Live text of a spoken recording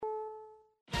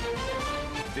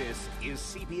This is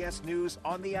CBS News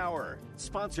on the Hour,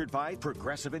 sponsored by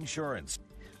Progressive Insurance.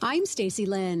 I'm Stacey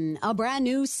Lynn. A brand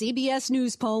new CBS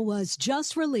News poll was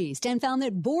just released and found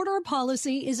that border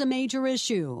policy is a major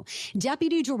issue.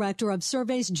 Deputy Director of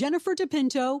Surveys Jennifer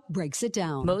DePinto breaks it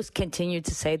down. Most continue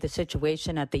to say the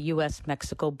situation at the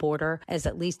U.S.-Mexico border is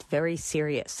at least very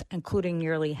serious, including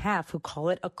nearly half who call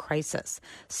it a crisis.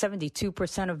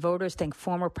 72% of voters think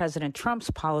former President Trump's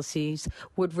policies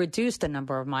would reduce the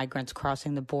number of migrants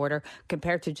crossing the border,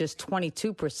 compared to just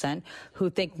 22% who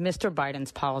think Mr.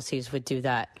 Biden's policies would do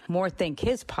that. More think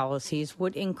his policies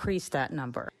would increase that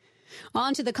number.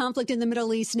 On to the conflict in the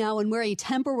Middle East now, and where a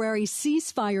temporary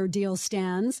ceasefire deal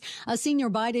stands. A senior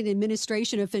Biden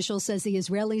administration official says the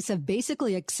Israelis have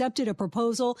basically accepted a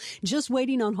proposal, just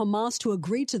waiting on Hamas to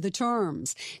agree to the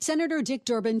terms. Senator Dick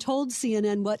Durbin told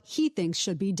CNN what he thinks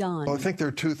should be done. Well, I think there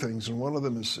are two things, and one of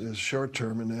them is short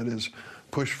term, and that is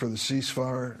push for the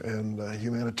ceasefire and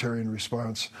humanitarian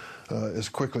response as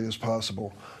quickly as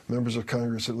possible. Members of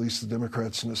Congress, at least the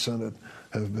Democrats in the Senate,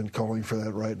 have been calling for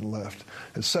that right and left.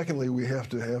 And secondly, we have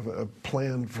to have a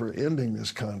plan for ending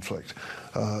this conflict.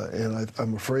 And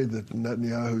I'm afraid that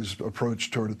Netanyahu's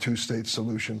approach toward a two-state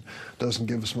solution doesn't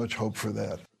give us much hope for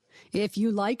that. If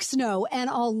you like snow, and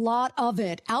a lot of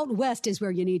it, out west is where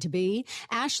you need to be.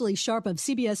 Ashley Sharp of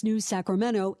CBS News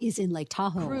Sacramento is in Lake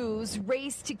Tahoe. Crews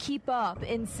race to keep up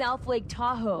in South Lake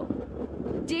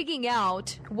Tahoe, digging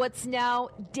out what's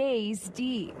now days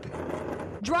deep.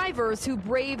 Drivers who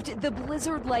braved the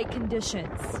blizzard-like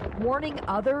conditions, warning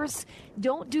others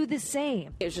don't do the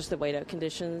same. It was just the whiteout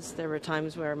conditions. There were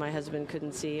times where my husband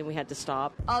couldn't see and we had to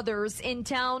stop. Others in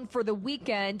town for the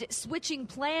weekend switching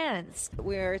plans.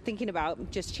 We're thinking about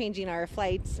just changing our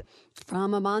flights.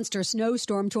 From a monster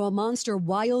snowstorm to a monster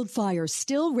wildfire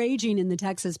still raging in the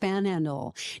Texas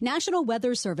Panhandle. National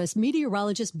Weather Service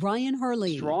meteorologist Brian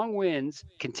Hurley. Strong winds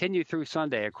continue through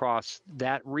Sunday across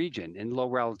that region in low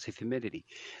relative humidity.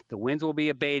 The winds will be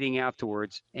abating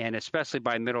afterwards, and especially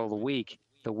by middle of the week,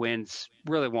 the winds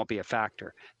really won't be a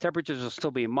factor. Temperatures will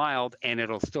still be mild and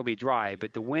it'll still be dry,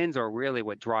 but the winds are really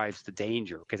what drives the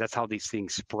danger, because that's how these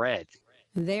things spread.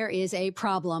 There is a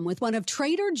problem with one of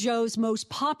Trader Joe's most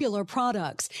popular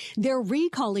products. They're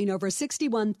recalling over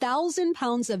 61,000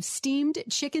 pounds of steamed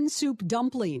chicken soup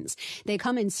dumplings. They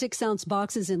come in 6-ounce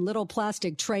boxes in little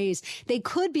plastic trays. They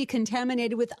could be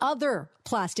contaminated with other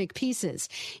plastic pieces.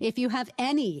 If you have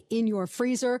any in your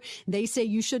freezer, they say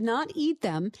you should not eat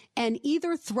them and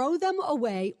either throw them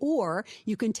away or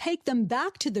you can take them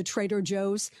back to the Trader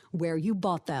Joe's where you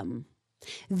bought them.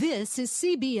 This is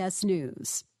CBS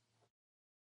News.